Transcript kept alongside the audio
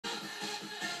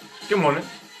Good morning.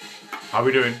 How are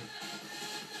we doing?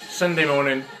 Sunday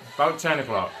morning, about 10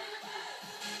 o'clock.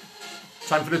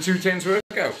 Time for the 2 tins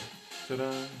workout.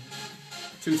 Ta-da.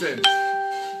 2 tins.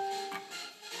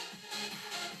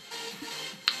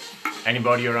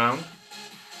 Anybody around?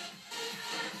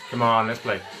 Come on, let's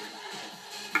play.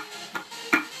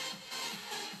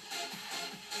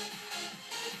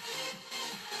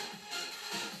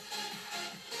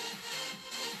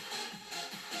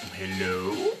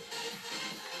 Hello?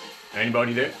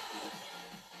 Anybody there?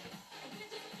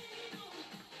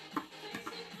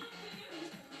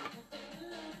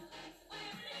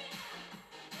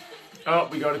 Oh,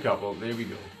 we got a couple. There we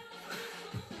go.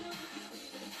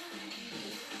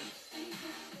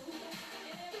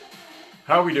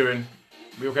 How are we doing?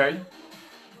 We okay?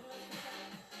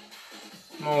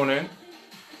 Morning.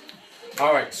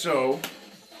 Alright, so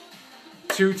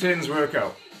 2 tins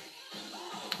workout.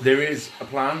 There is a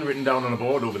plan written down on a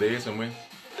board over there somewhere.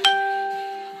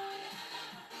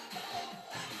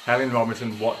 Helen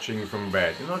Robinson watching from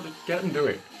bed. You know, just get and do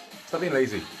it. Stop being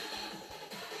lazy.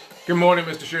 Good morning,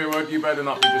 Mr. Sherwood. You better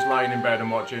not be just lying in bed and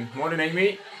watching. Morning,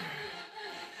 Amy.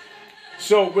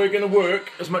 So we're going to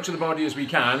work as much of the body as we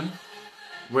can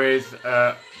with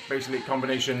basically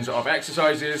combinations of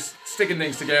exercises, sticking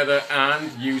things together,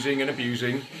 and using and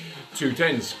abusing 2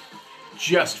 tins.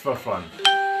 Just for fun.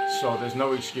 So there's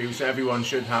no excuse. Everyone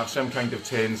should have some kind of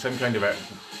tin, some kind of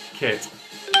kit.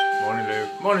 Morning, Lou.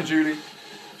 Morning, Julie.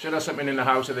 Should have something in the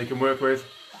house that they can work with.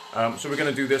 So we're going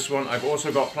to do this one. I've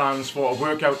also got plans for a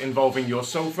workout involving your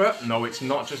sofa. No, it's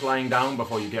not just lying down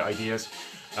before you get ideas.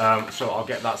 So I'll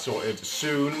get that sorted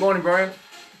soon. Morning, Brian.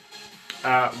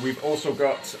 We've also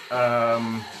got, at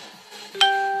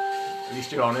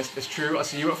least you're honest, it's true, I'll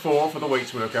see you at 4 for the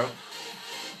weights workout.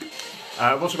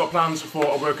 I've also got plans for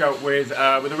a workout with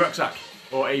a rucksack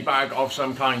or a bag of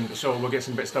some kind, so we'll get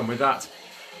some bits done with that.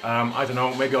 I don't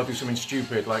know, maybe I'll do something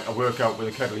stupid like a workout with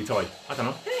a cuddly toy. I don't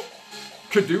know.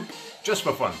 Could do, just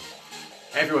for fun.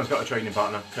 Everyone's got a training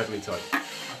partner, cuddly toy.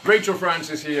 Rachel France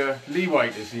is here, Lee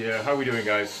White is here. How are we doing,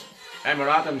 guys? Emma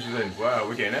Adams is in. Wow,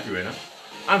 we're getting everywhere now.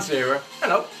 And Sarah,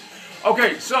 hello.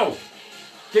 Okay, so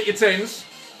get your tins.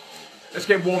 Let's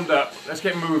get warmed up. Let's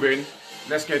get moving.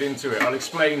 Let's get into it. I'll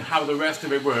explain how the rest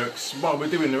of it works while we're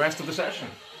doing the rest of the session.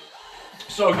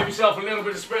 So give yourself a little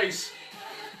bit of space.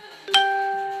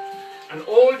 And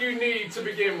all you need to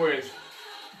begin with,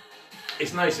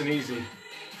 it's nice and easy.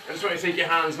 I just want you to take your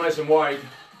hands nice and wide.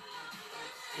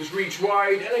 Just reach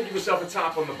wide and then give yourself a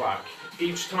tap on the back.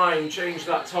 Each time, change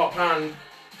that top hand.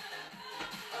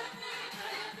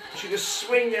 You just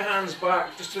swing your hands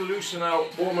back just to loosen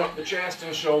out, warm up the chest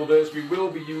and shoulders. We will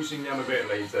be using them a bit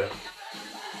later.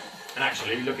 And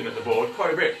actually, looking at the board,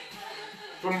 quite a bit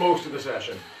for most of the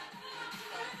session.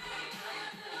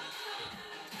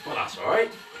 Well, that's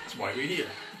alright. That's why we're here.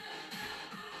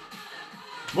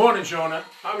 Morning, Shauna.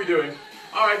 How are we doing?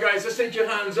 Alright, guys, let's take your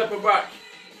hands up and back.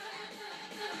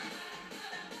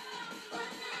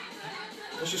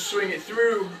 Let's just swing it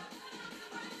through.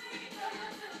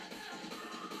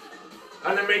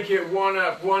 And then make it 1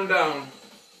 up, 1 down.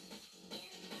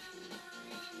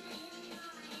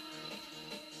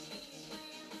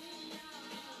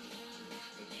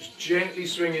 Just gently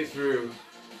swing it through.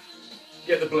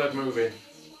 Get the blood moving.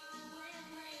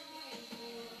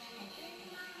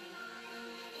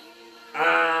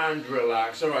 And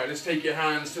relax. Alright, let's take your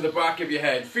hands to the back of your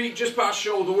head. Feet just past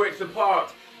shoulder width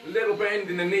apart. A little bend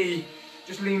in the knee.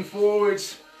 Just lean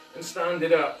forwards and stand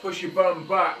it up. Push your bum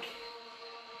back.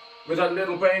 With that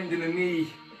little bend in the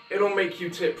knee, it'll make you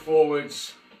tip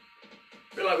forwards.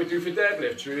 A bit like we do for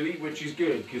deadlifts, really, which is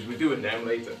good because we're doing them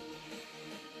later.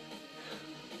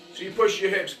 So you push your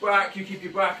hips back, you keep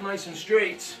your back nice and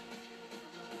straight.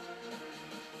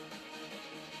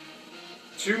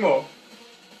 2 more.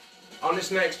 On this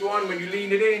next one, when you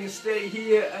lean it in, stay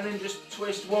here and then just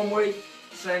twist one way,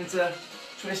 center,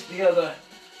 twist the other,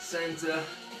 center,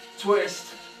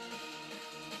 twist.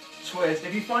 Twist.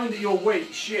 If you find that your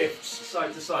weight shifts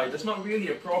side to side, that's not really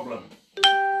a problem.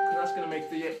 And that's going to make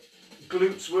the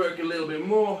glutes work a little bit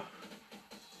more.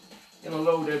 Going to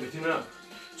load everything up.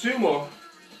 2 more.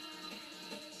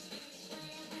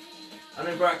 And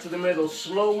then back to the middle.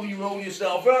 Slowly roll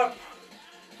yourself up.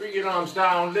 Bring your arms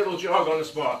down. Little jog on the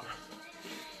spot.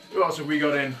 Who else have we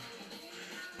got in?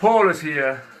 Paul is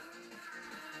here.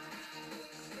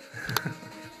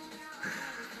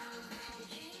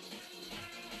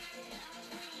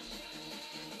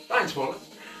 Thanks, Paula.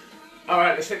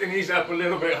 Alright, let's take the knees up a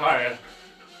little bit higher.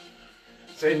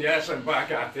 Saying yes, I'm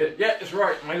back at it. Yeah, it's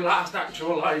right. My last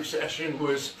actual live session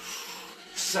was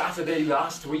Saturday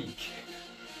last week.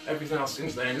 Everything else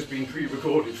since then has been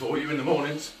pre-recorded for you in the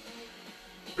mornings.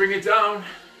 Bring it down,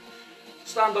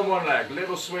 stand on one leg,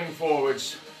 little swing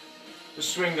forwards,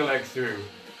 just swing the leg through.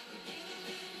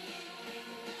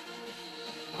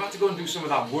 I've had to go and do some of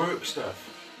that work stuff.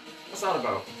 What's that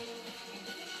about?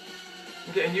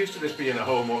 I'm getting used to this being a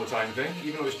home all the time thing,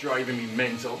 even though it's driving me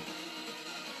mental.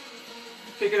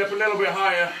 Pick it up a little bit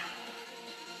higher.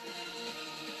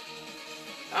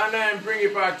 And then bring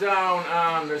it back down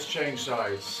and let's change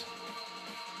sides.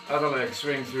 Other leg,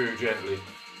 swing through gently.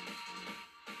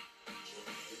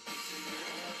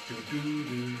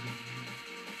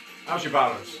 How's your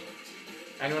balance?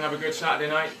 Anyone have a good Saturday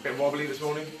night? A bit wobbly this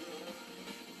morning?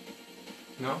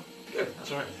 No? Good,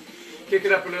 that's alright. Kick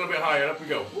it up a little bit higher, up we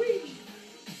go. Whee!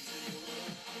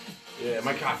 Yeah,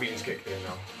 my caffeine's kicked in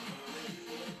now.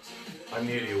 I'm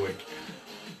nearly awake.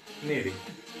 Nearly.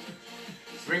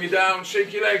 Bring it down,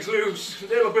 shake your legs loose, a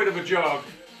little bit of a jog.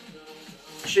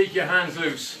 Shake your hands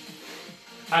loose.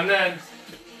 And then,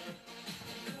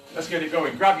 let's get it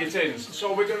going. Grab your tins.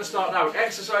 So we're going to start now.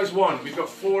 Exercise 1. We've got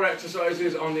 4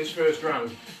 exercises on this first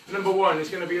round. Number 1 is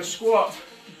going to be a squat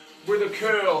with a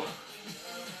curl.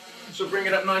 So bring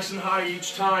it up nice and high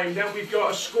each time. Then we've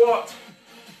got a squat.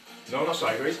 No, not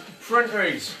sideways. Front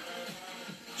raise.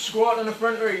 Squat and a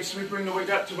front raise. So we bring the weight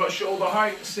up to about shoulder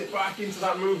height. Sit back into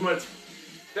that movement.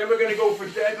 Then we're going to go for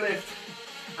deadlift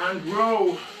and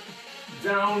row.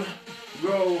 Down,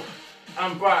 row,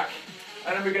 and back.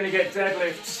 And then we're going to get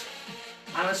deadlifts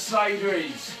and a side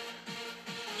raise.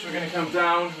 So we're going to come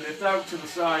down, lift out to the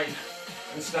side,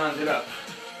 and stand it up.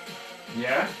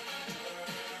 Yeah?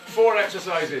 4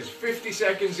 exercises, 50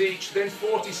 seconds each, then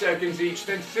 40 seconds each,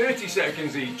 then 30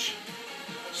 seconds each.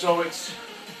 So it's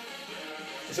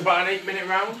about an 8-minute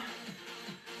round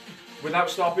without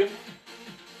stopping.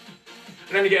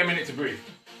 And then you get a minute to breathe.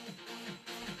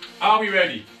 Are we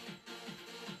ready?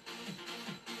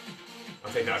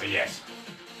 I'll take that as a yes.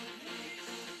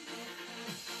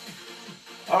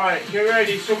 Alright, get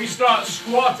ready. So we start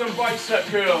squat and bicep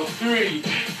curl. 3,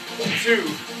 2,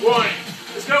 1.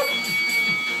 Let's go.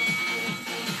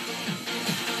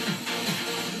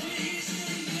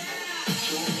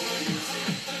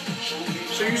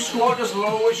 So you squat as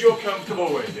low as you're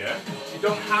comfortable with, yeah? You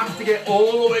don't have to get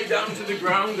all the way down to the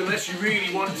ground unless you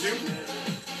really want to.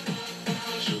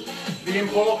 The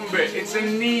important bit, it's a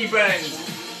knee bend.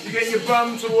 You get your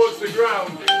bum towards the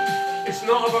ground. It's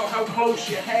not about how close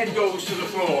your head goes to the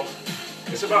floor.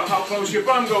 It's about how close your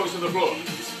bum goes to the floor.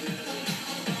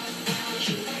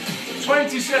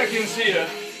 20 seconds here.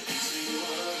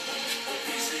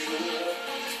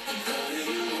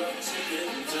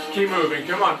 Keep moving,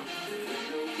 come on.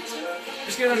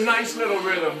 Just get a nice little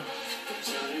rhythm.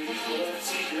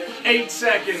 8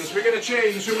 seconds. We're going to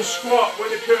change from a squat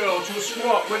with a curl to a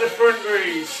squat with a front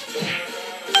raise.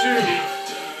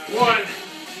 2, 1,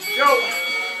 go.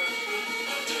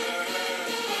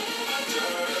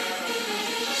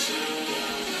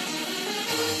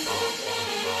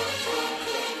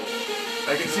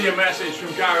 I can see a message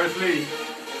from Gareth Lee.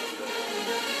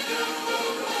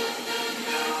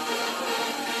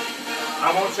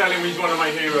 I won't tell him he's one of my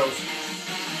heroes,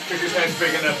 because his head's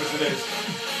big enough as it is.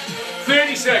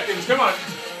 30 seconds, come on.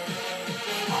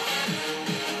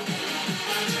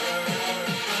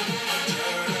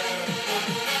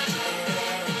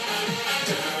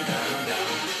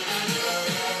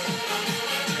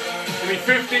 Give me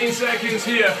 15 seconds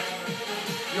here.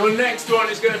 Your next one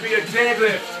is going to be a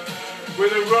deadlift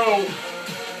with a row,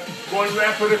 1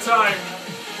 rep at a time.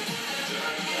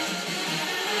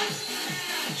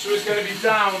 So it's going to be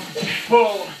down,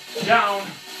 pull, down,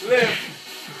 lift.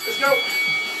 Let's go.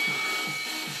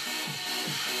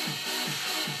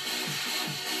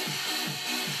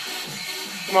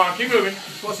 Come on, keep moving.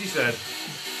 What's he said?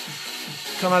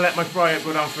 Can I let my fry up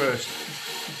go down first?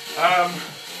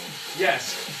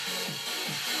 Yes.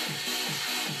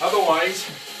 Otherwise,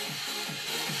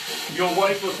 your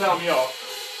wife will tell me off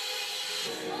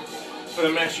for the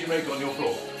mess you make on your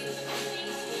floor.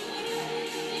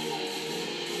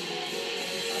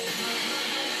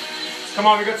 Come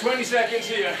on, we've got 20 seconds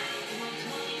here.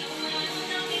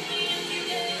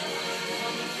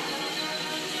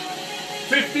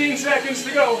 "15 seconds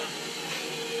to go.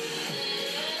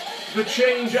 The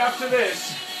change after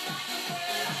this,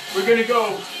 we're going to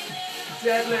go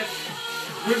deadlift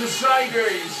with a side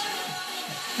raise.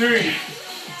 3,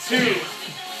 2,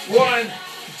 1.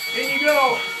 In you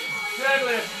go.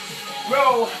 Deadlift.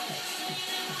 Roll.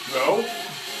 Roll.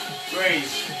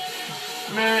 Raise.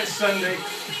 Man, it's Sunday.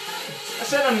 I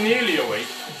said I'm nearly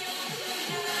awake.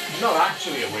 I'm not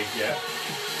actually awake yet.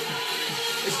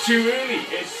 It's too early.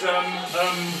 It's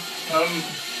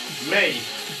May.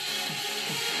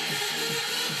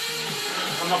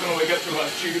 I'm not going to wake up till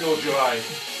about June or July.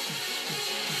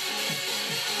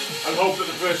 And hope that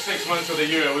the first 6 months of the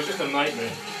year was just a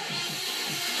nightmare.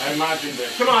 I imagined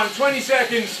it. Come on, 20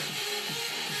 seconds.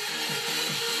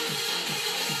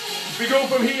 We go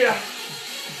from here.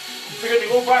 We're going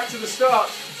to go back to the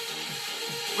start.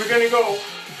 We're going to go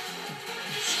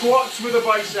squats with a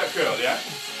bicep curl, yeah?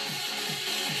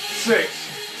 6,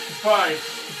 5,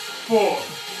 4,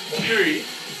 3,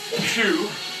 2,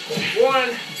 1.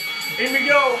 In we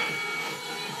go.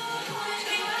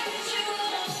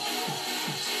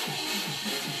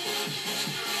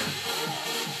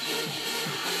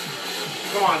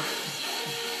 Come on.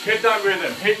 Hit that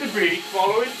rhythm. Hit the beat.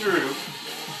 Follow it through.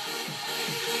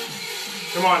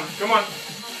 Come on. Come on.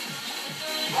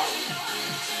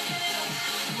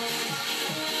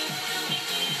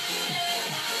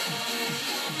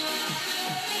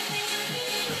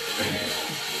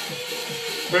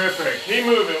 Perfect. Keep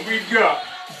moving. We've got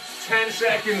 10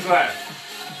 seconds left.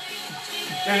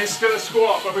 And it's still a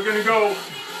squat, but we're going to go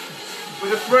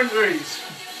with a front raise.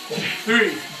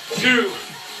 3, 2,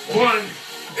 1.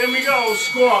 In we go.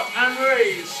 Squat and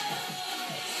raise.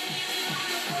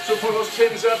 So put those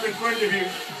pins up in front of you.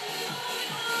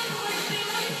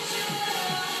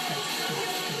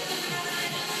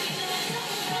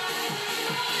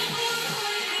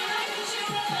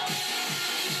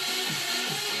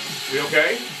 We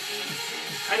okay?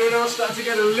 Anyone else start to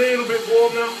get a little bit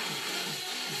warm now?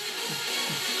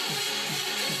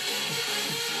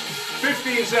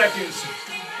 15 seconds.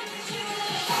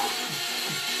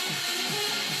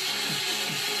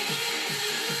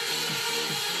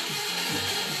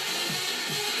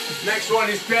 Next one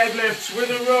is deadlifts with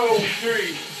a row.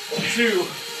 3, 2,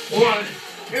 1.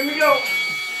 Here we go.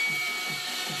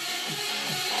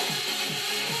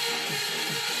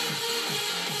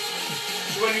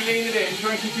 So when you lean it in,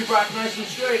 try and keep your back nice and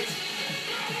straight.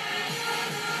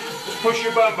 Just push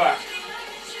your bum back.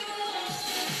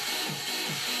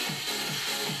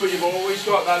 But you've always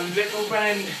got that little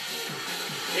bend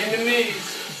in the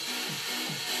knees.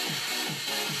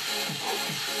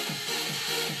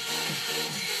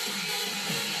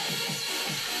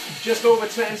 Just over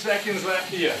 10 seconds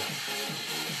left here.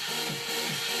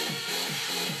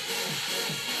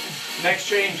 Next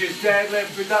change is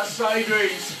deadlift with that side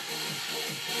raise.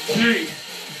 3,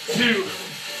 2,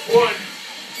 1.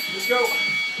 Let's go.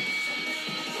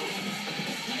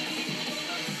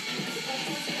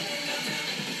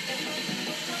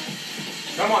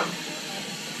 Come on.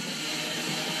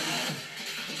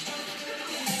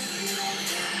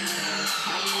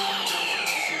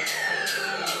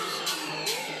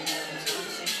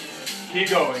 Keep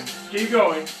going, keep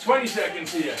going. 20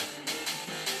 seconds here.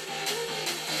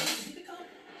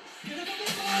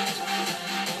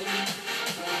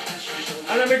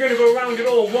 And then we're going to go around it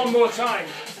all one more time.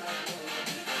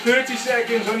 30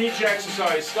 seconds on each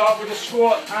exercise. Start with a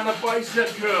squat and a bicep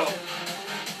curl.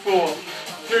 4,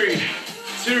 3,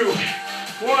 2,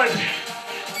 1.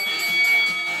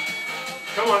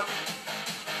 Come on.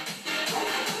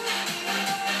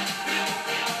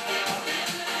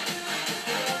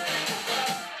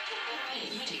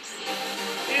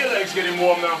 Your legs getting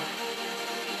warm now.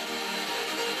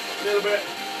 A little bit.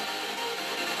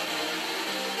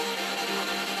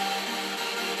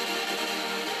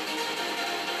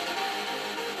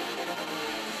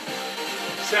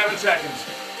 Seven seconds.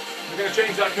 We're going to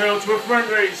change that curl to a front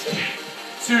raise.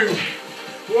 2,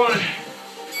 1,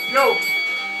 go.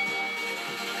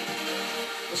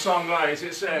 The song lies,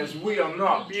 it says, we are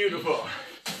not beautiful.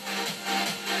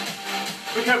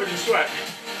 We're covered in sweat,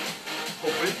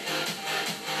 hopefully.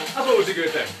 That's always a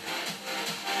good thing.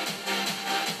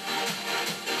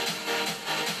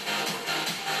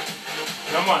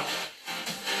 Come on.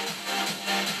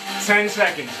 10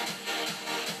 seconds.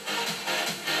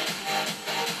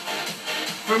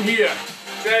 From here,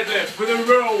 deadlift with a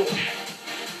roll.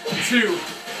 2,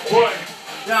 1,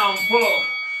 down,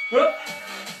 pull. Up.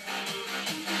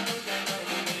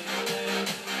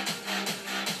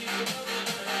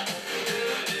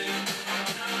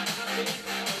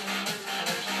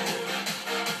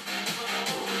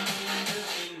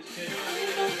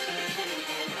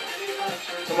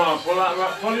 Come on,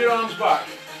 pull your arms back.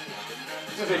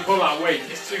 As they pull that weight,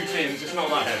 it's 2 tins, it's not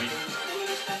that heavy.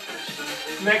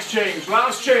 Next change,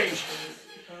 last change.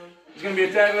 It's going to be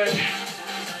a deadlift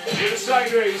with a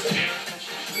side raise.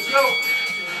 Let's go.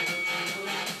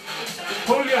 Just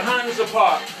pull your hands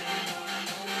apart.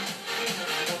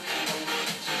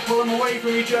 Pull them away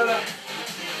from each other.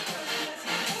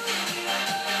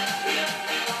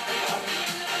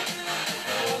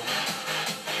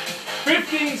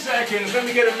 .15 seconds, then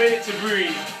we get a minute to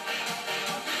breathe.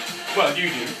 Well, you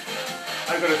do.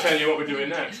 I've got to tell you what we're doing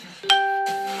next.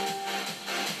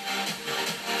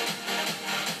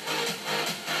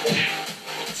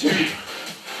 2,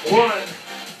 1,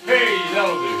 hey,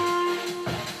 that'll do.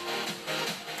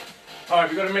 Alright,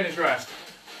 we've got a minute's rest.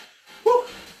 Woo.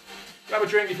 Grab a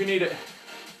drink if you need it.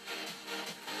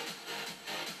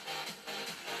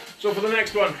 So for the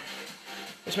next one,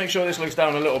 let's make sure this looks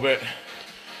down a little bit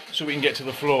so we can get to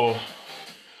the floor.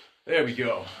 There we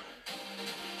go.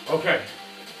 Okay,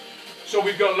 so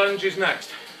we've got lunges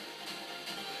next.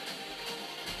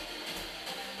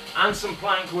 And some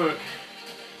plank work.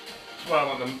 That's why I'm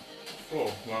on the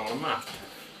floor, why I'm on the mat.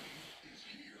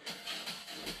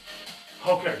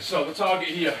 Okay, so the target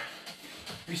here,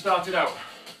 we started out.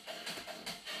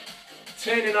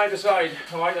 Turning either side,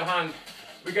 or either hand.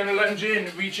 We're going to lunge in,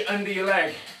 reach under your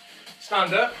leg.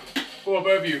 Stand up, go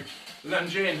above you.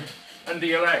 Lunge in, under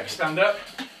your leg. Stand up,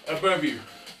 above you.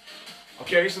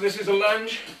 Okay, so this is a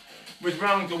lunge with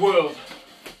round the world.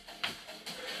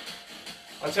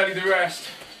 I'll tell you the rest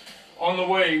on the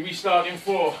way. We start in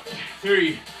 4,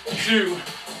 3, 2,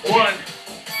 1,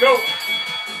 go.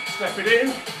 Step it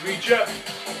in, reach up,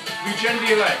 reach under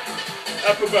your leg,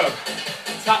 up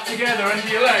above. Tap together under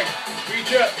your leg,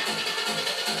 reach up.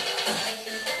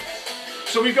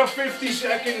 So we've got 50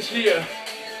 seconds here.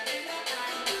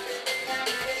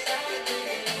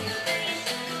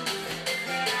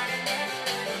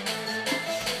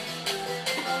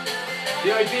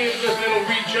 The idea is this little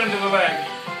reach under the leg.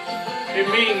 It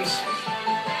means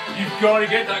you've got to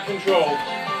get that control.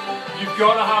 You've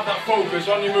got to have that focus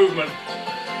on your movement.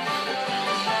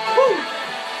 Woo.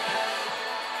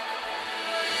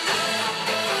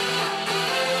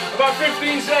 About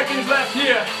 15 seconds left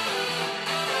here.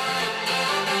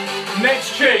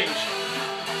 Next change.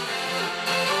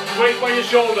 Weight by your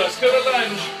shoulder, still a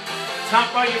lunge.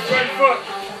 Tap by your front foot.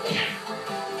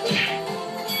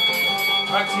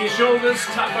 Back to your shoulders,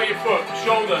 tap by your foot.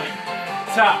 Shoulder,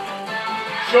 tap.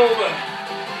 Shoulder,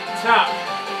 tap.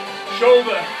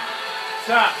 Shoulder,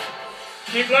 tap.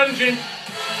 Keep lunging.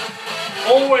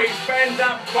 Always bend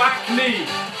that back knee.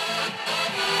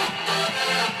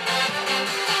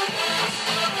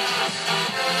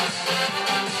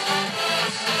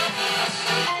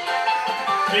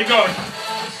 Keep going.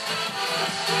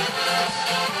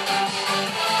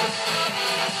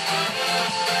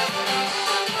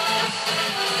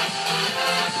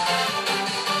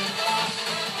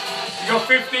 You got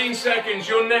 15 seconds.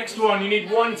 Your next one, you need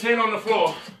one tin on the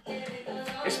floor.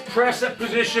 It's press up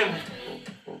position.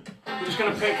 We're just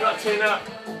going to pick that tin up.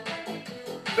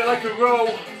 A bit like a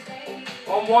row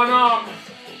on one arm.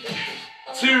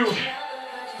 2,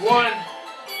 1.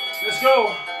 Let's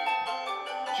go.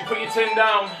 You put your tin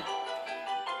down.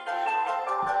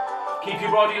 Keep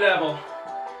your body level.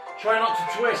 Try not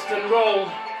to twist and roll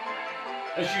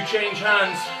as you change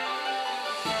hands.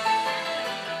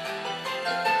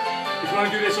 If you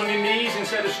want to do this on your knees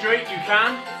instead of straight, you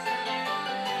can.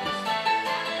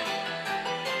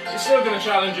 It's still going to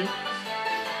challenge you.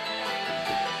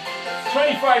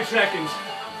 25 seconds.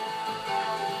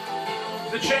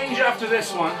 The change after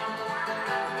this one,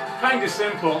 kind of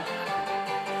simple.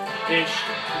 Ish.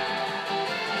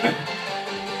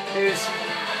 Is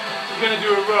you're going to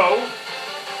do a row,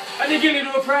 and you're going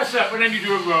to do a press up, and then you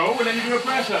do a row, and then you do a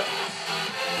press up.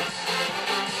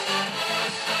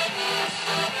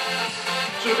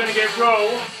 So we're going to get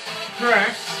row,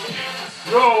 press,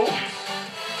 row,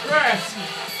 press.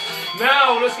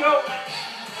 Now let's go.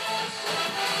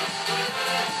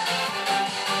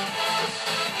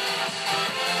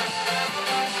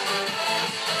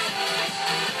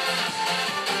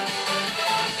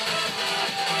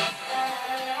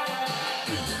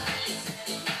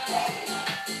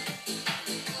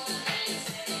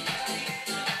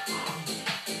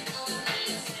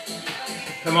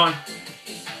 Come on.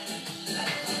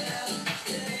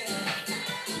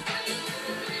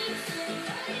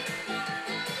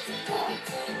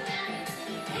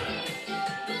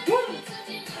 Woo.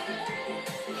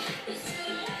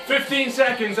 15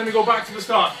 seconds, then we go back to the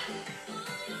start.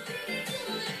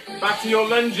 Back to your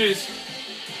lunges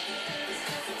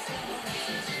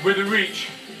with a reach.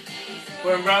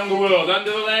 Going round the world,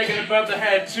 under the leg and above the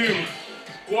head. 2,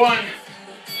 1,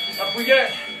 up we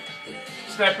get.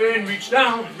 Step in, reach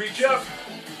down, reach up,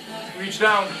 reach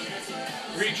down,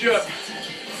 reach up.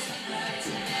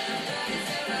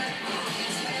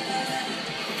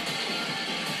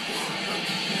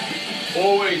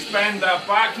 Always bend that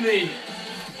back knee.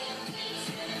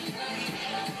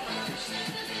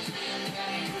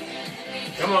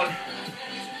 Come on.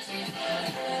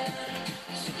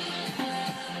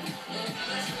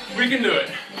 We can do it.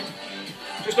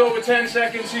 Just over 10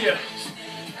 seconds here.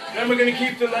 Then we're going to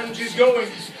keep the lunges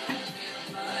going.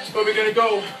 But we're going to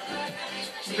go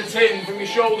with the tin from your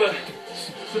shoulder.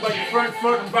 So by your front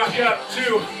foot and back up.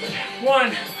 2,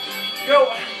 1,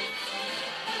 go.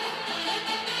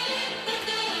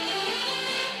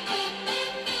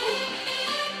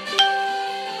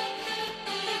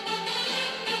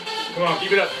 Come on,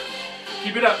 keep it up.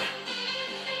 Keep it up.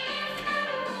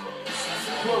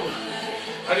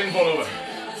 Whoa. I didn't fall over.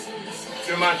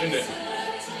 You imagined it.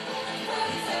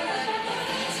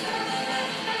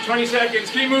 20 seconds,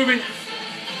 keep moving.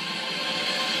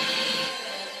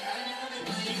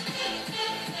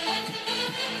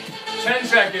 10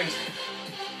 seconds.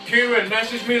 Kieran,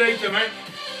 message me later, mate.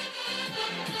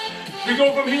 We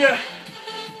go from here.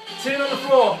 Tin on the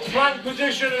floor, plank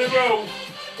position in a row.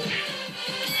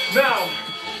 Now,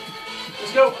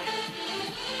 let's go.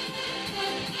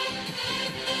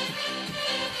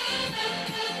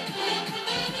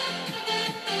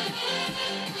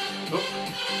 Oh,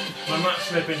 my mat's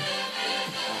slipping.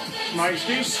 My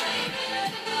excuse.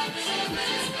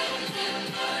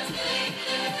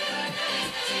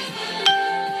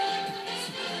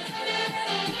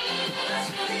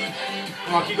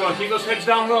 Come on, keep going. Keep those hips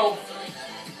down low.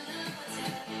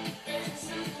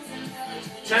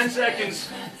 10 seconds.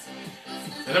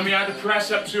 And then we add the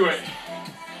press up to it.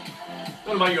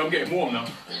 Don't know about you, I'm getting warm now.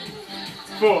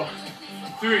 4,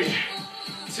 3,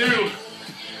 2,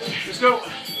 let's go.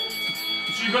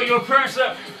 So you've got your press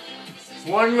up.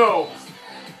 1 row.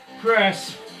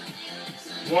 Press.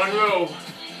 1 row.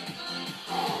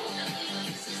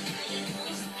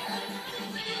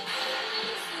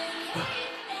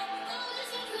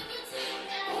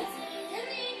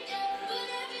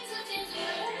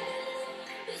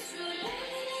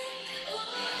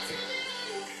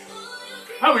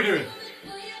 How are we doing?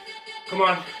 Come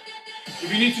on.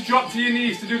 If you need to drop to your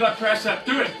knees to do that press up,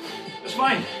 do it. That's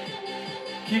fine.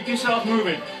 Keep yourself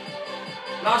moving.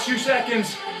 Last few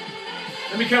seconds.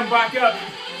 Let me come back up.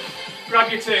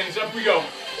 Grab your tins. Up we go.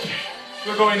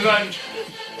 We're going lunge.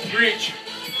 Reach.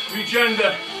 Reach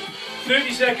under.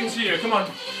 30 seconds here. Come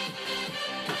on.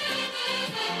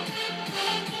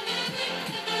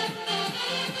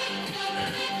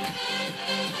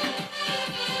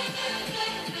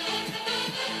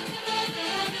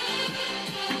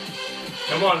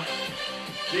 Come on,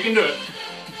 you can do it.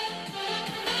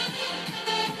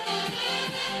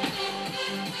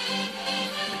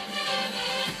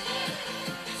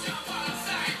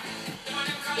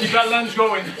 Keep that lunge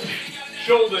going.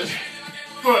 Shoulders,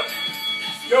 foot,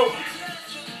 go.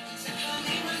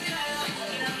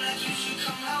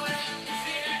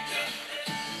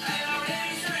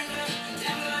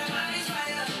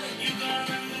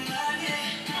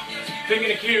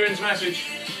 Thinking of Kieran's message.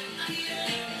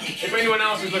 If anyone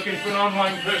else is looking for an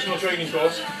online personal training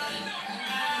course,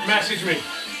 message me.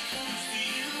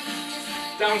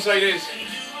 Downside is,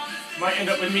 might end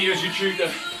up with me as your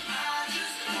tutor.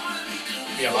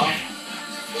 Be a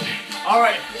laugh.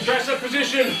 Alright, press up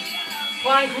position,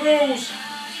 plank rules.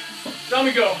 Down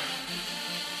we go.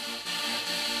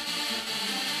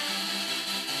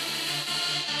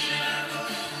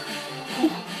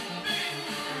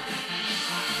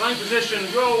 Plank position,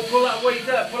 roll, pull that weight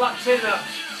up, pull that tin up.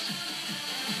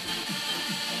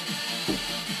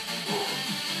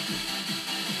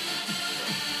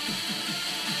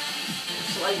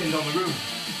 Sliding down the room.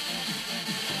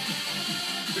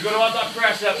 We're going to add that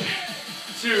press up.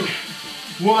 2,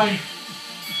 1,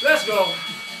 let's go.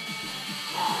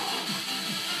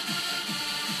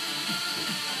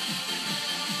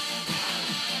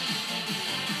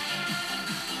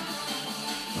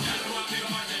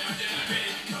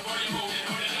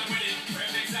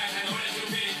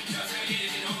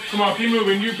 Come on, keep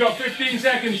moving. You've got 15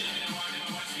 seconds.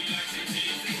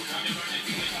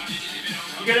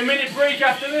 You get a minute break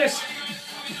after this,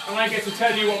 and I get to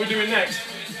tell you what we're doing next.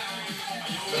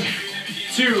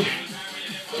 2,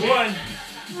 1,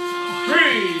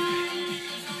 breathe.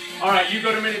 All right, you've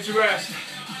got a minute to rest.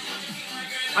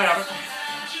 I haven't.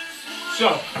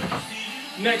 So,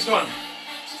 next one.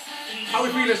 How are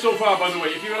we feeling so far, by the way?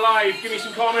 If you're alive, give me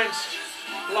some comments.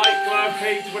 Like, love,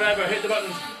 hate, whatever. Hit the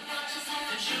buttons.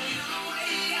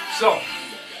 So,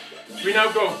 we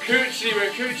now go curtsy,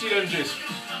 we're curtsy lunges.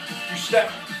 You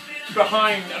step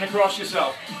behind and across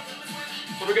yourself.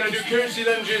 But we're going to do curtsy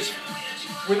lunges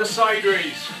with a side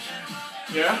raise.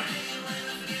 Yeah?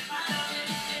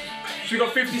 So we've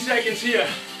got 50 seconds here.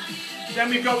 Then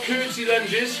we've got curtsy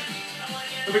lunges.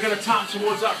 And we're going to tap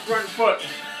towards that front foot.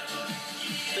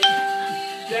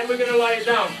 Then we're going to lie it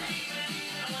down.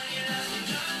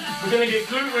 We're going to get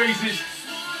glute raises,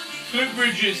 glute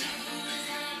bridges,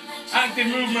 active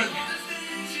movement,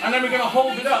 And then we're going to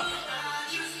hold it up.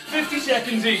 50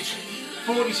 seconds each,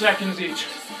 40 seconds each,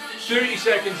 30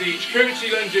 seconds each.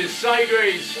 Curtsy lunges,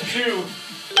 sideways, 2,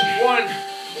 1,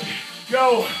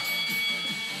 go.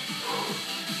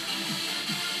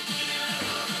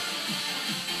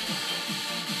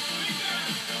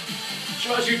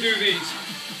 So as you do these,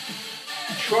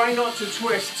 try not to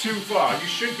twist too far. You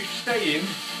should be staying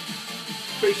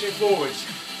facing forwards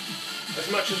as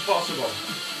much as possible.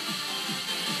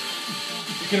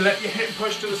 You can let your hip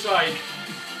push to the side.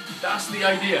 That's the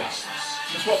idea.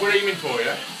 That's what we're aiming for,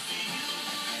 yeah?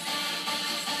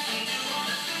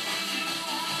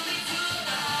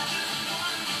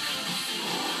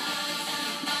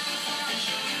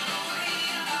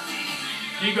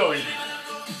 Keep going.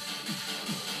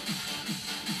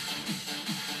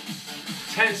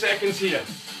 10 seconds here.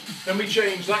 Then we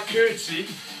change that curtsy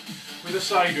with a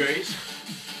sideways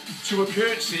to a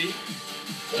curtsy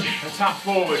and tap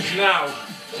forwards. Now,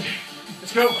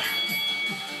 let's go.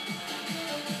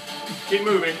 Keep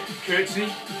moving.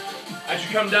 Curtsy. As you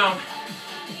come down,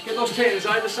 get those tails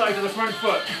either side of the front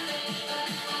foot.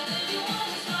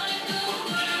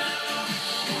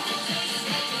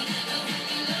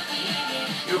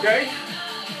 You okay?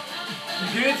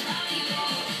 You good?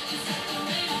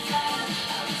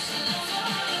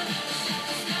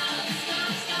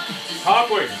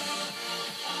 Halfway.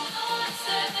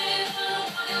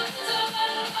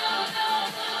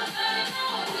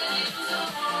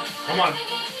 Come on.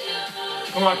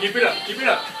 Come on, keep it up, keep it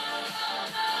up.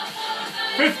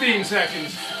 15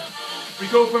 seconds. We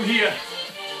go from here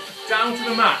down to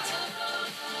the mat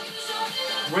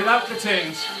without the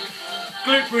tins.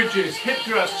 Glute bridges, hip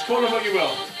thrusts, call them what you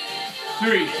will.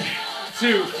 3,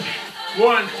 2,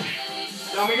 1.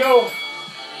 Down we go.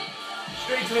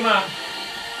 Straight to the mat.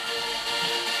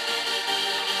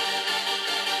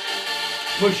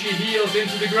 Push your heels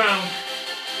into the ground.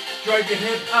 Drive your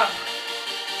hip up.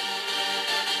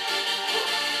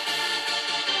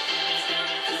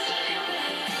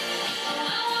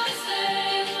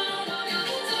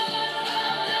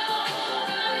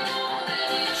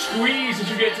 Squeeze as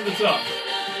you get to the top.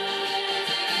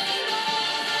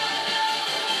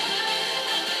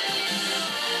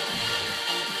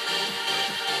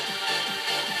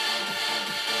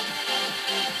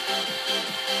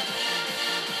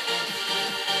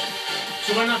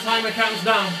 So when that timer counts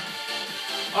down,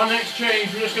 our next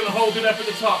change, we're just going to hold it up at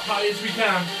the top, high as we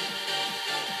can.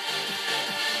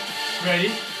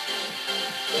 Ready?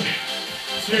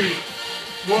 2,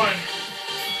 1.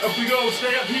 Up we go,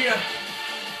 stay up here.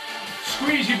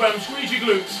 Squeeze your bum, squeeze your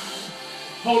glutes.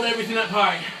 Hold everything up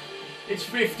high. It's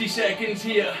 50 seconds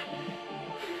here.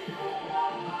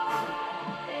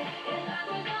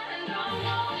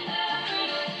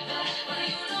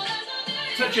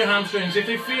 Touch your hamstrings. If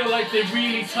they feel like they're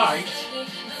really tight,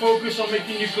 focus on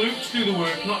making your glutes do the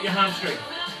work, not your hamstring.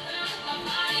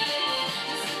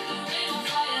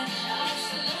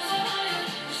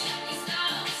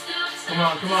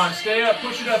 Come on, stay up,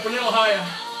 push it up a little higher.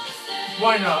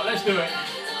 Why not? Let's do it.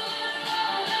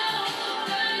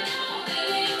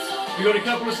 We got a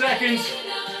couple of seconds,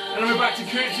 and then we're back to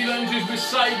curtsy lunges with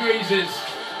side raises.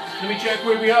 Let me check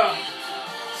where we are.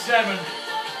 7,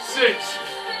 6,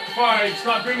 5.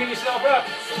 Start bringing yourself up.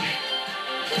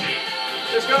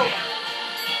 Let's go.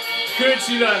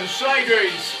 Curtsy lunge, side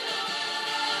raise.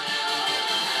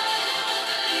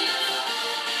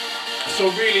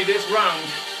 So really, this round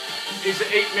is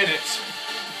 8 minutes.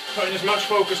 Putting as much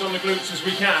focus on the glutes as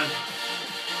we can.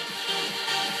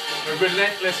 A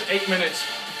relentless 8 minutes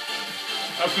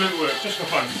of glute work, just for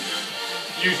fun.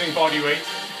 Using body weight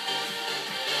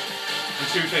and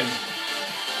 2 tins.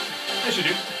 As you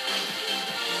do.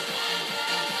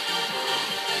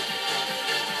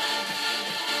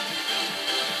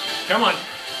 Come on.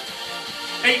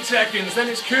 8 seconds, then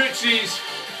it's curtsies.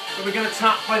 But we're going to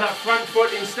tap by that front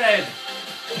foot instead.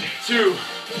 2,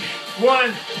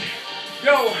 1.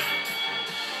 Go!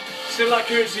 Still that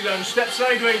curtsy lunge, step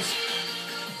sideways.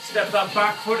 Step that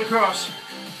back foot across.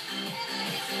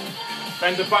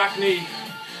 Bend the back knee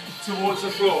towards the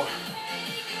floor.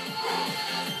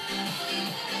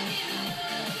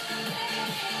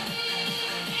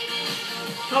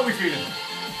 How are we feeling?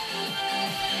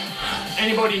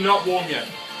 Anybody not warm yet?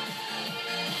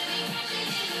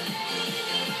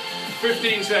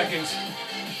 15 seconds.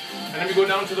 And then we go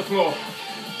down to the floor.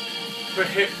 For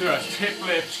hip thrusts, hip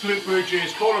lifts, glute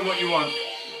bridges, call them what you want.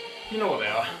 You know what they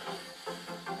are.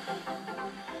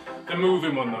 The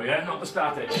moving one though, yeah? Not the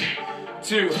static.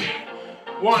 2,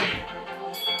 1.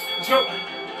 Let's go.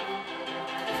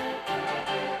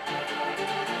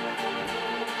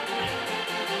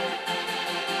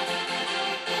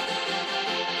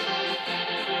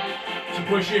 So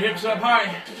push your hips up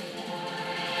high.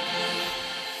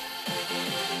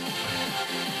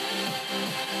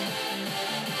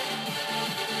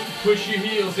 Push your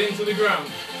heels into the ground.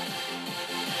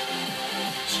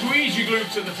 Squeeze your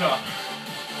glutes at the top.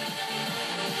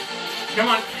 Come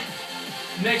on.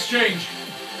 Next change.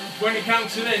 When it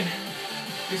counts it in,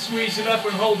 you squeeze it up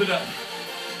and hold it up.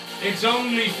 It's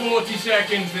only 40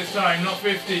 seconds this time, not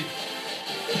 50.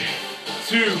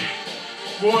 2,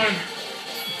 1.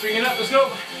 Bring it up, let's go.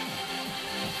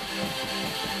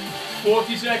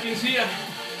 40 seconds here.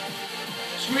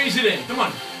 Squeeze it in, come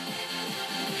on.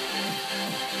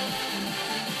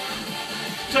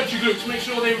 Touch your glutes, make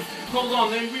sure they've pulled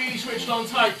on, they're really switched on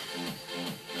tight.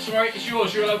 It's alright, it's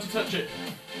yours, you're allowed to touch it.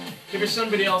 If it's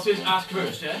somebody else's, ask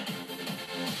first, yeah?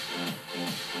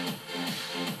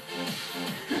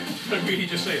 Did I really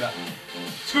just say that?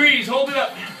 Squeeze, hold it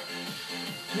up.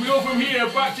 We go from here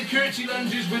back to curtsy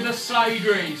lunges with a side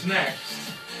raise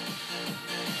next.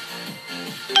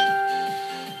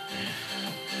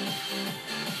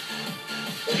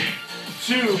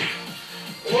 Two,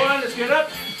 one, let's get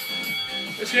up.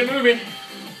 Let's get moving.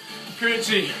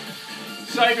 Curtsy,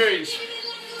 side raise.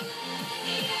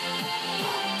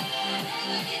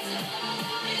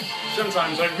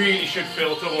 Sometimes I really should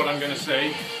filter what I'm going to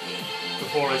say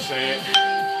before I say it.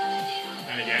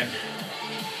 And again,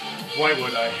 why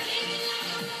would I?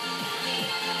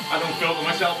 I don't filter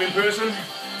myself in person,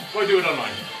 but I do it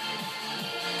online.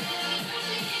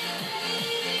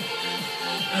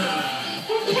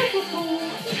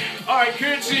 Alright,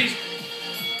 curtsies,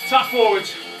 tap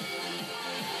forwards.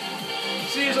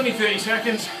 See, it's only 30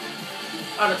 seconds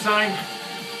at a time.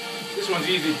 This one's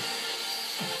easy.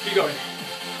 Keep going.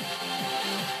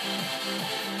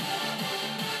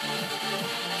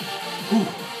 Whew.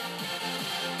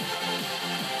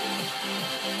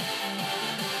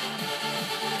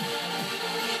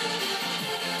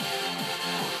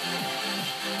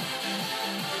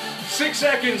 Six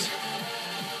seconds.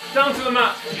 Down to the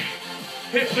mat.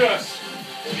 Hip thrusts.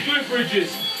 Glute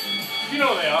bridges. You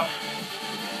know what they are.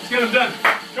 Let's get them done.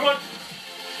 Come on.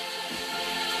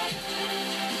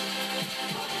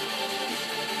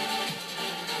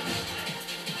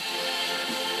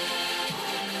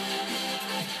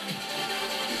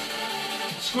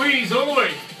 Squeeze all the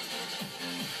way.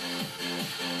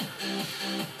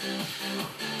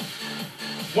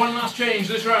 One last change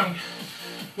this round.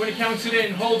 When it counts it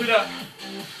in, hold it up.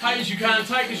 High as you can,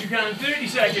 tight as you can. 30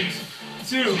 seconds.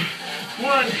 2,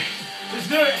 1. Let's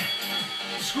do it.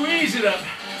 Squeeze it up.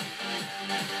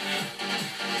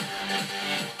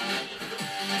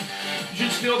 You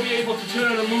should still be able to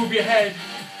turn and move your head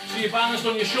so you're balanced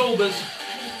on your shoulders.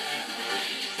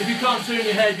 If you can't turn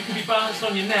your head, you can be balanced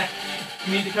on your neck.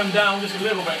 You need to come down just a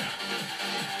little bit.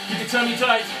 Keep your tummy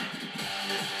tight.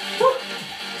 Woo.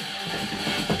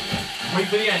 Wait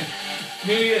for the end.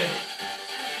 Nearly there.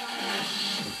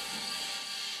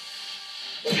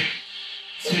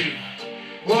 2,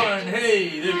 1.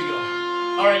 Hey, there we go.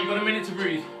 All right, you've got a minute to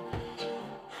breathe.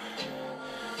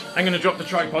 I'm going to drop the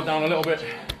tripod down a little bit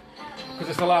because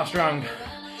it's the last round.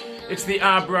 It's the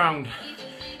ab round.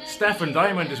 Stefan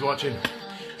Diamond is watching,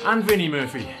 and Vinnie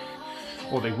Murphy.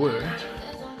 Or they were.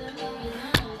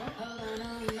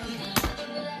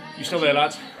 You still there,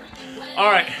 lads?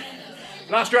 All right,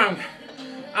 last round.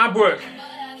 Ab work.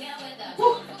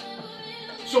 Woo.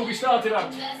 So we started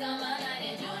out.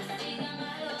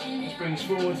 Just brings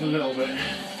forwards a little bit.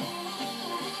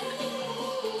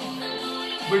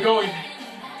 We're going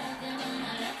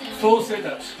full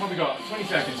sit-ups. What have we got? 20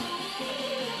 seconds.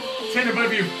 10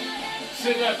 above you.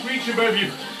 Sit up, reach above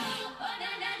you.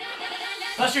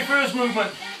 That's your first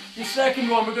movement. Your second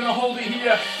one, we're going to hold it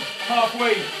here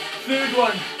halfway. Third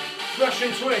one,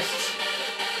 Russian twists.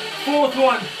 Fourth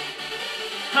one,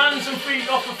 hands and feet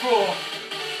off the floor.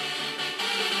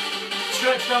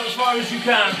 Stretch out as far as you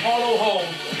can, hollow hold.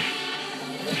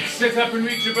 Sit up and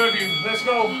reach above you. Let's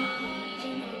go.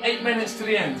 8 minutes to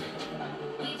the end.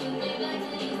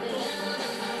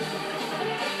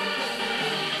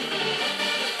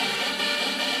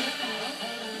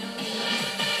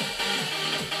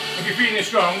 If you're feeling it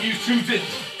strong, use 2 tins.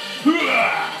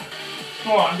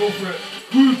 Come on, go for it.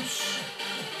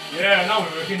 Yeah, now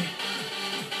we're working.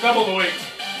 Double the weight.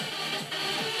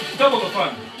 Double the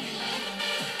fun.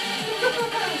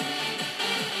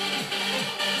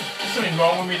 There's something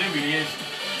wrong with me, there really is.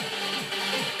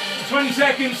 20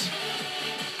 seconds.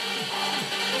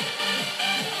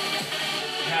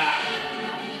 Yeah.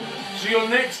 So your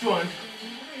next one,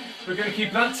 we're going to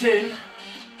keep that tin,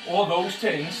 or those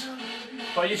tins,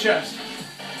 by your chest.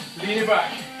 Lean it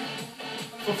back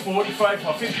for 45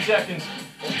 or 50 seconds.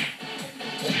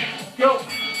 Go.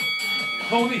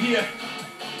 Hold it here.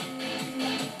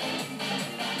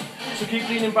 So keep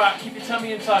leaning back, keep your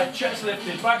tummy in tight, chest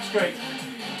lifted, back straight.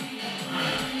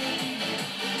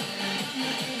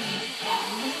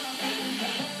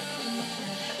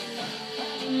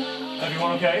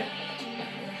 Everyone okay?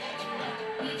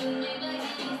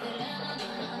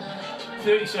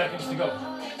 30 seconds to go.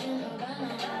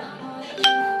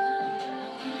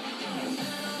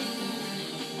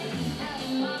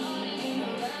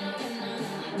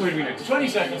 Wait a minute, 20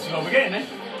 seconds to go, we're getting it.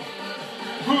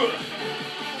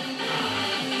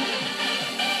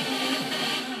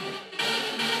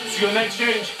 So your next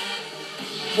change,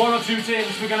 1 or 2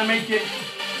 tins, we're going to make it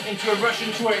into a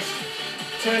Russian twist,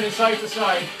 turning side to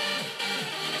side.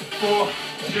 4,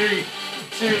 3,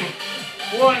 2,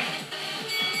 1,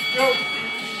 go.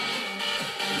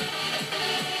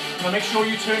 Now make sure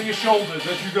you turn your shoulders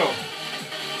as you go.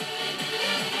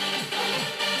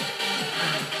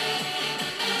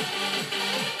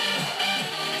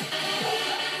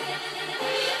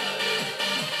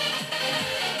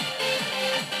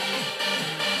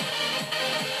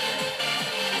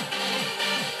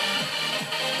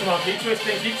 Come on, keep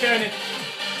twisting, keep turning.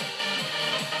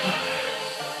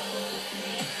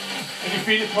 If you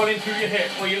feel it pulling through your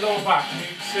hip or your lower back, you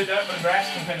can sit up and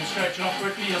rest and kind of stretch it off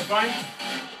quickly, that's fine.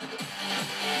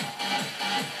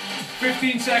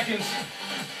 15 seconds.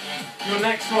 Your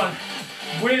next one,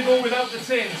 with or without the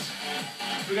tins.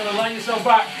 We're going to line yourself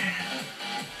back.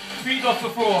 Feet off the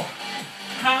floor.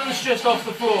 Hands just off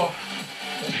the floor.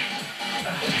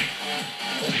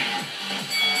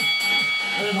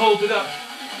 And then hold it up.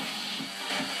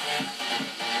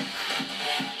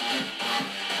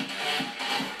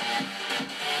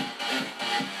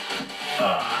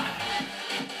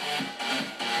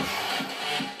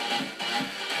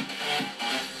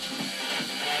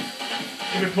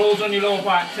 If it pulls on your lower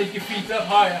back, take your feet up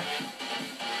higher.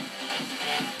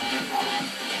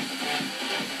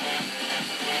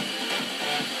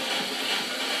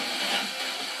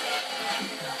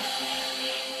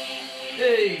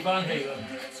 Hey, Van Halen.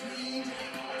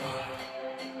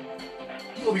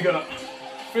 What we got?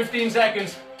 15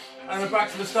 seconds, and we're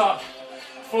back to the start.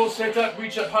 Full sit up,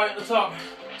 reach up high at the top.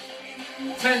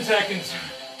 10 seconds.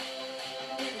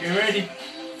 You ready?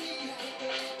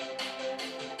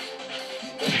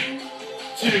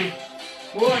 2,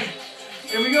 1,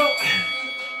 here we go.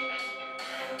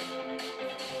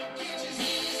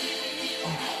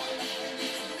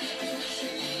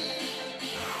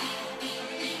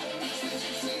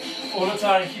 All the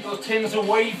time, keep those tins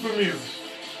away from you.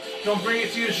 Don't bring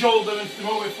it to your shoulder and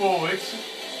throw it forwards.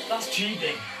 That's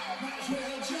cheating.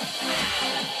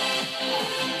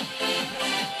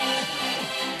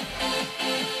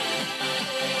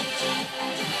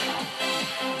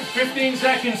 "15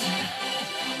 seconds.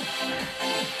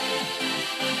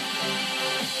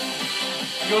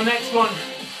 Your next one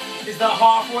is that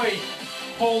halfway.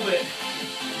 Hold it.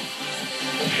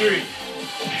 3,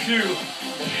 2,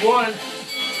 1.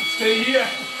 Stay here.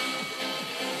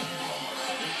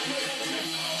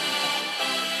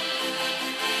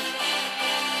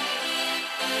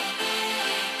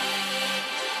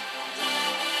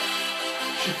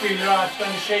 Should feel your arms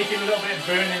kind of shaking a little bit,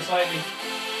 burning slightly.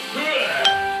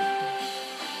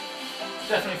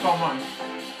 Definitely from mine.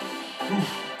 Oof.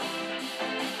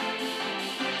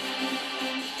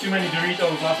 Too many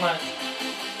Doritos last night.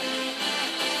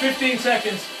 15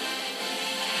 seconds.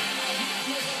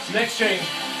 Next change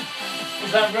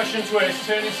is that Russian twist,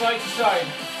 turning side to side.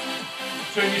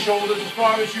 Turn your shoulders as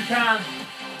far as you can.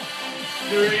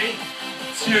 3,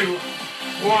 2,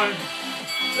 1.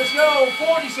 Let's go,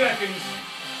 40 seconds.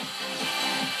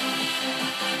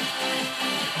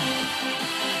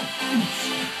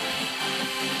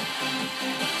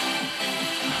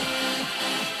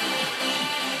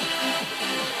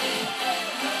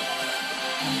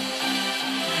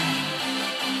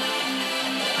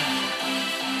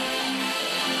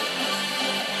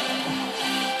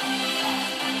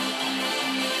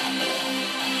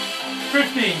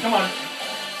 Come on.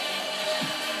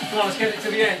 Come on, let's get it to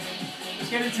the end. Let's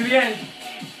get it to the end.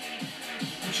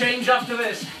 The change after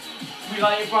this, we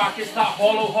lie it back, it's that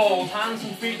hollow hold. Hands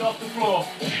and feet off the floor.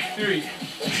 3,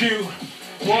 2,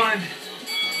 1.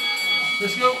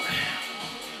 Let's go.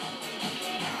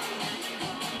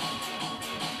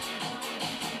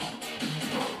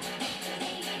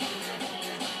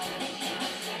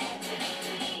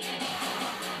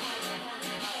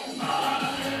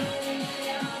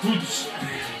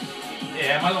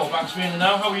 Yeah, my lower back's feeling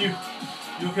now. How are you?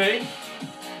 You okay?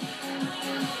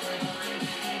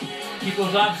 Keep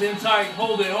those abs in tight.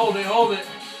 Hold it, hold it, hold it.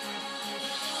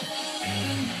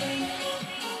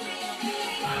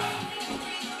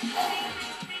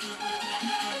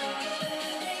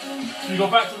 we go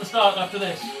back to the start after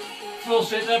this. Full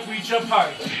sit up, reach up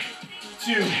high.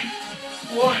 2,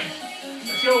 1,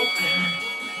 let's go.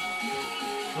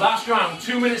 Last round,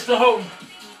 2 minutes to home.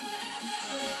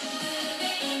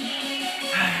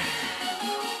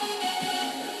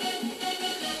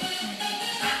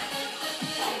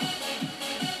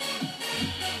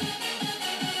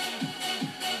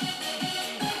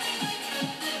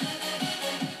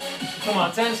 Come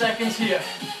on, 10 seconds here.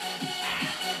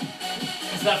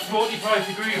 It's that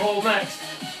 45-degree hold next.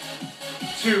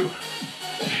 2,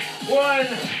 1,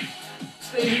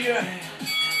 stay here.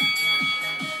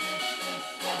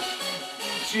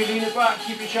 So you lean it back,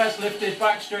 keep your chest lifted,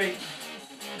 back straight.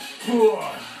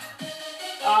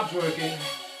 Abs working,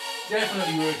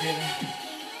 definitely working.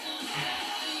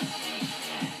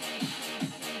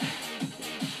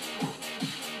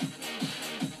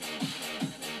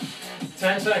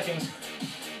 Ten seconds,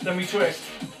 then we twist.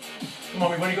 Come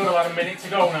on, we've only got about a minute to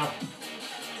go now.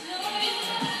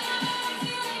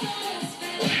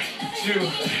 2,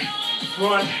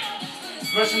 1,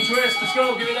 press and twist, let's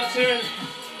go, give it that turn.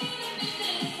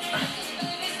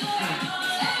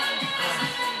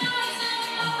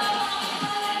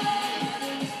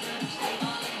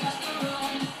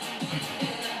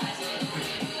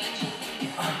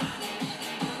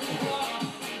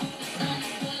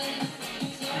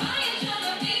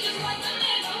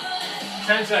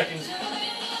 Ten seconds.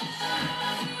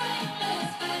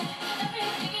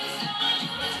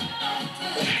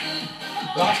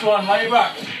 Last one, lay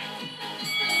back.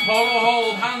 Hollow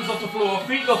hold, hands off the floor,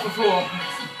 feet off the floor.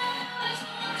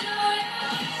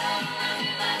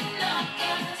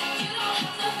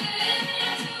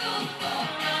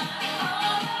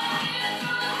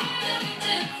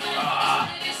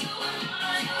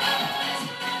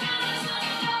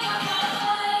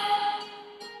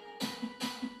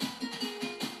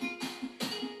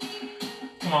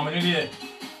 Come on, we're nearly there.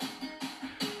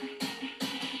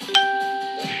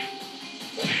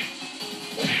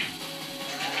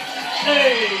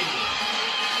 Hey!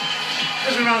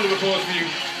 There's a round of applause for you.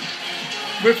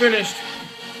 We're finished.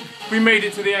 We made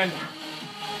it to the end.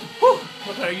 Whew!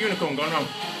 What's that, a unicorn going wrong?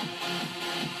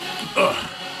 Ugh.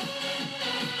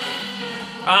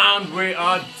 And we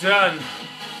are done.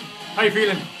 How you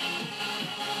feeling?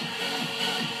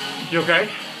 You okay?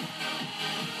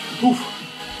 Oof.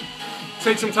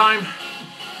 Take some time,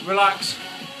 relax,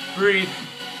 breathe,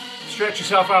 stretch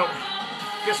yourself out,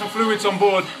 get some fluids on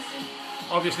board.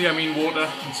 Obviously I mean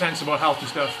water and sensible healthy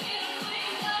stuff.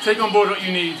 Take on board what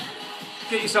you need,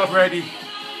 get yourself ready,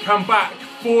 come back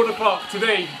 4 o'clock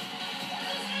today,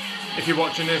 if you're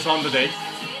watching this on the day.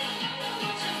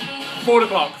 4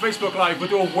 o'clock, Facebook Live, we'll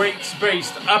do a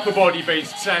weights-based, upper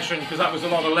body-based session, because that was a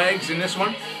lot of legs in this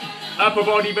one. Upper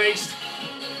body-based.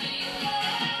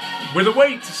 With a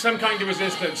weight, some kind of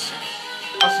resistance.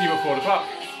 I'll see you at 4 o'clock.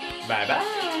 Bye bye.